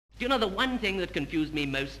Do you know the one thing that confused me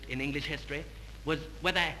most in English history was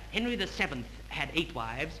whether Henry VII had 8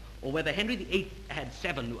 wives, or whether Henry VIII had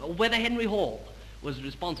 7, or whether Henry Hall was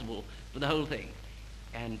responsible for the whole thing.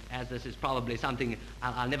 And as this is probably something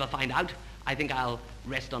I'll never find out, I think I'll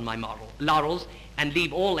rest on my laurels and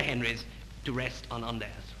leave all the Henrys to rest on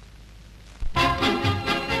theirs.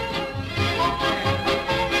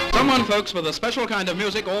 Someone, folks, with a special kind of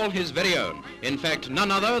music all his very own. In fact,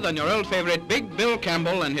 none other than your old favorite Big Bill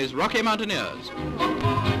Campbell and his Rocky Mountaineers.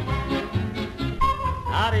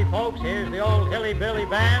 Howdy, folks. Here's the old Hilly Billy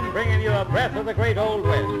Band bringing you a breath of the great old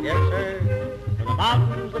West. Yes, sir. From the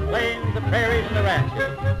mountains, the plains, the prairies, and the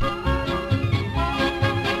ranches.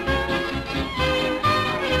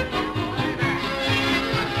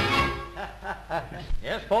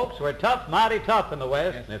 Yes, folks, we're tough, mighty tough in the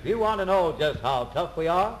West. And if you want to know just how tough we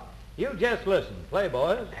are, you just listen. Play,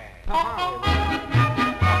 boys.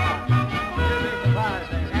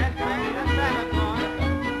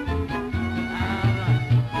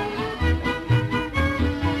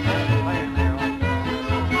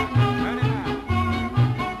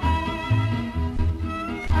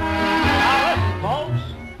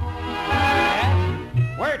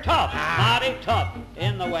 Tough, mighty tough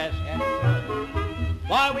in the West.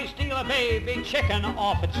 Why, we steal a baby chicken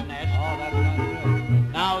off its nest. Oh, that's not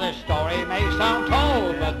good. Now this story may sound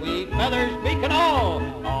tall, but we eat feathers, beak and all.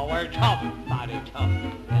 Oh, we're tough, mighty tough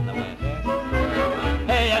in the West.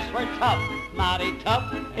 Hey, yes, we're tough, mighty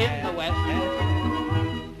tough in the West.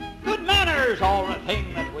 Good manners are a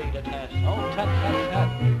thing that we detest. Oh, tut, tut, tut.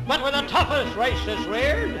 But we're the toughest race that's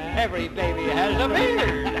reared. Every baby has a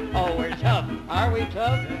beard. Oh, we're tough. Are we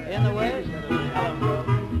tough in the West?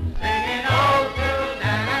 Singing, oh,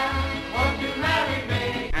 Susanna, won't you marry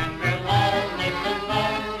me? And we'll all live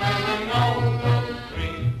alone and we all go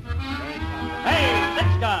free. Hey, six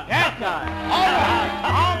gun. Yes, guy. All right.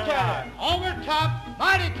 Oh, we're tough,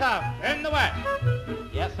 mighty tough in the West.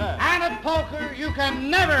 Yes, sir. And at poker, you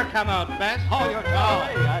can never come out best. Oh, you're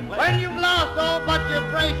tough. When you've lost all but your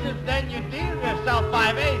braces, then you deal yourself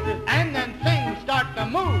 5 aces, and then things start to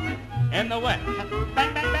move in the West.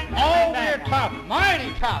 Bang, bang, bang. Oh, bang, we're bang. tough,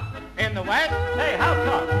 mighty tough in the West. Hey, how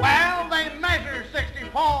tough? Well, they measure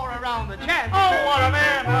 64 around the chest. Oh, what a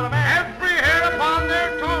man, what a man. Every hair upon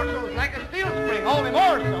their torsos like a steel spring, only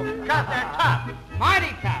more so, because they're tough,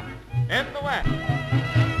 mighty tough in the West.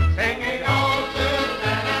 Singing, oh,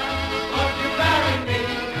 Susanna, won't you marry me?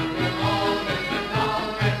 And we'll all live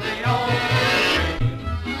alone as the old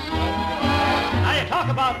Now you talk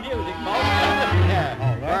about music, folks.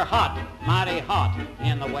 Yeah, we're hot, mighty hot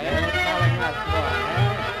in the West.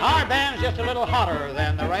 Our band's just a little hotter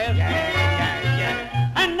than the rest.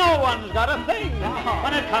 Yeah. And no one's got a thing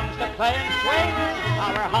when it comes to playing swing.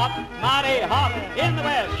 Now we're hot, mighty hot in the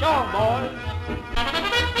West. Show 'em, boys.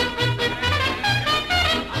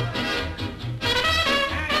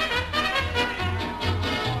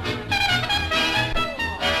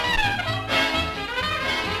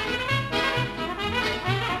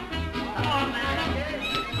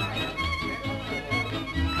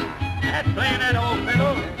 Playing that old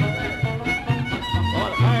fiddle. Oh,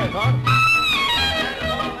 the fire's on.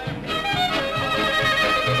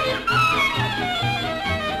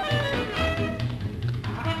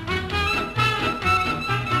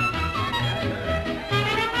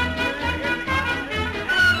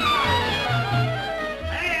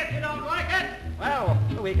 Hey, if you don't like it, well,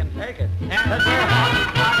 we can take it.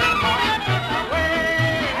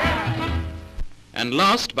 And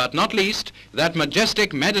last but not least, that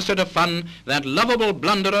majestic magistrate of fun, that lovable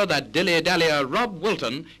blunderer, that dilly-dallyer Rob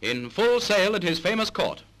Wilton, in full sail at his famous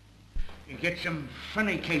court. You get some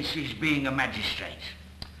funny cases being a magistrate.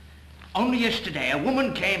 Only yesterday, a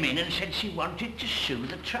woman came in and said she wanted to sue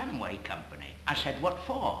the tramway company. I said, what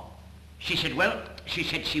for? She said, well, she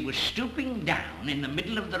said she was stooping down in the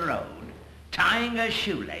middle of the road, tying her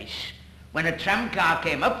shoelace, when a tramcar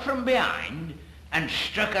came up from behind and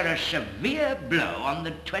struck her a severe blow on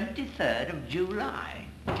the 23rd of July.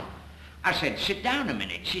 I said, sit down a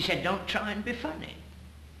minute. She said, don't try and be funny.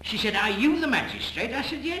 She said, are you the magistrate? I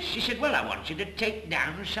said, yes. She said, well, I want you to take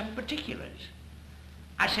down some particulars.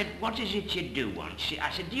 I said, what is it you do want?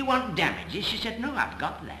 I said, do you want damages? She said, no, I've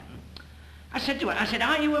got them. I said to her, I said,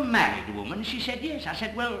 are you a married woman? She said, yes. I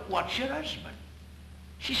said, well, what's your husband?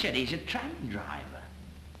 She said, he's a tram driver.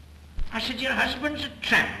 I said, your husband's a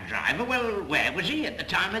tram driver? Well, where was he at the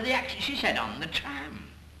time of the accident? She said, on the tram.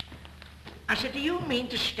 I said, do you mean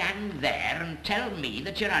to stand there and tell me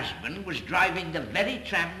that your husband was driving the very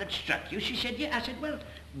tram that struck you? She said, yeah. I said, well,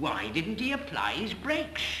 why didn't he apply his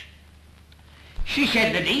brakes? She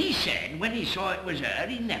said that he said when he saw it was her,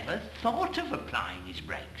 he never thought of applying his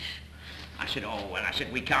brakes. I said, oh, well, I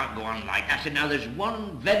said, we can't go on like that. I said, now, there's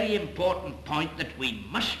one very important point that we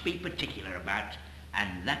must be particular about,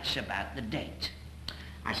 and that's about the date.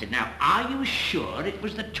 I said, now, are you sure it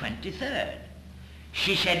was the 23rd?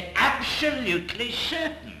 She said, absolutely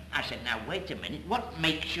certain. I said, now, wait a minute, what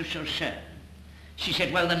makes you so certain? She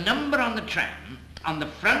said, well, the number on the tram, on the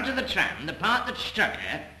front of the tram, the part that struck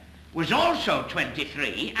her, was also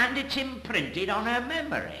 23, and it's imprinted on her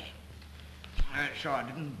memory. So I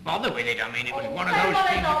didn't bother with it. I mean, it was one of those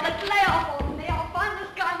things... What is all this? Lay off on me. I'll find this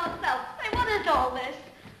guy myself. Say, what is all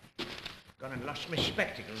this? Gone and lost my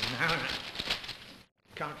spectacles now.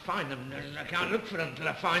 Can't find them. I can't look for them till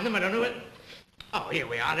I find them. I don't know it. Oh, here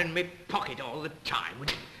we are in my pocket all the time.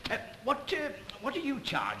 What are you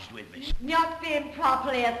charged with, miss? Not being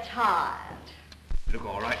properly attired. Look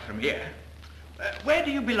all right from here. Where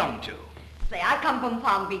do you belong to? Say, I come from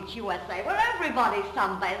Palm Beach, USA, where everybody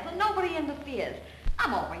sunbathes and nobody interferes.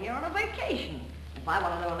 I'm over here on a vacation. If I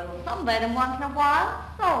want to do a little sunbathing once in a while,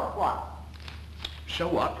 so what? So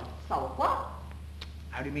what? So what?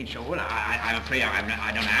 How do you mean, so what? I'm afraid I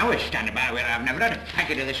don't know how I stand about it. I've never had a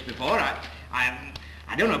packet of this before. I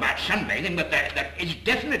don't know about sunbathing, but there is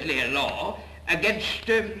definitely a law against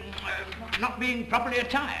not being properly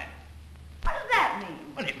attired. What does that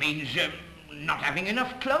mean? Well, it means not having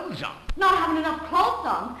enough clothes on. Not having enough clothes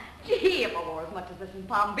on? Gee, if I wore as much as this in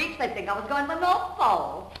Palm Beach, they'd think I was going to the North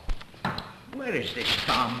Pole. Where is this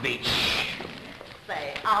Palm Beach?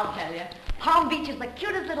 Say, I'll tell you. Palm Beach is the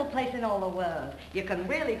cutest little place in all the world. You can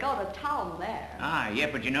really go to town there. Ah, yeah,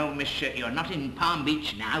 but you know, miss, you're not in Palm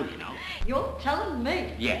Beach now, you know. You're telling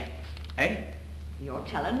me? Yeah. Eh? You're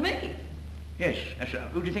telling me? Yes, that's right.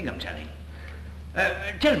 Who do you think I'm telling?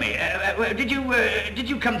 Tell me, did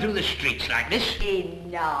you come through the streets like this?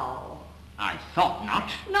 No. I thought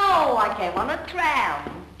not. No, I came on a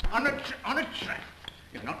tram. On a tram?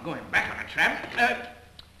 You're not going back on a tram.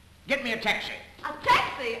 Get me a taxi. A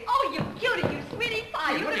taxi? Oh, you cutie, you sweetie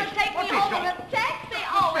pie. You're going to take me home in a taxi?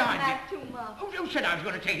 Oh, isn't that too much? Who said I was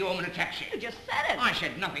going to take you home in a taxi? You just said it. I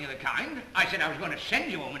said nothing of the kind. I said I was going to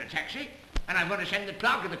send you home in a taxi, and I'm going to send the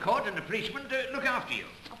clerk of the court and the policeman to look after you.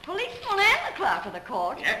 A policeman and the clerk of the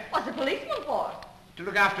court? Yeah. What's a policeman for? To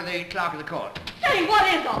look after the clerk of the court. Say, what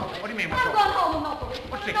is all this? What do you mean, I'm what's all going home with no policeman.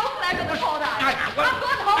 What's this? No clerk of the court either. I'm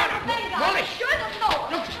going home with the things Wallace. Sure as no.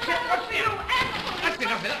 Look, what's this? That's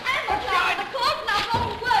enough of that. And the clerk of the court, and I'll go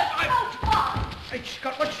to work. No fun. Hey,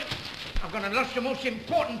 Scott, I've gone and lost the most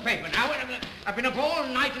important paper now. I've been up all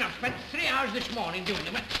night and I've spent 3 hours this morning doing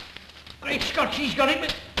them. Great Scott, she's got it,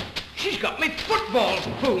 but she's got me football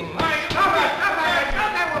pool. Stop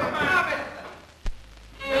it!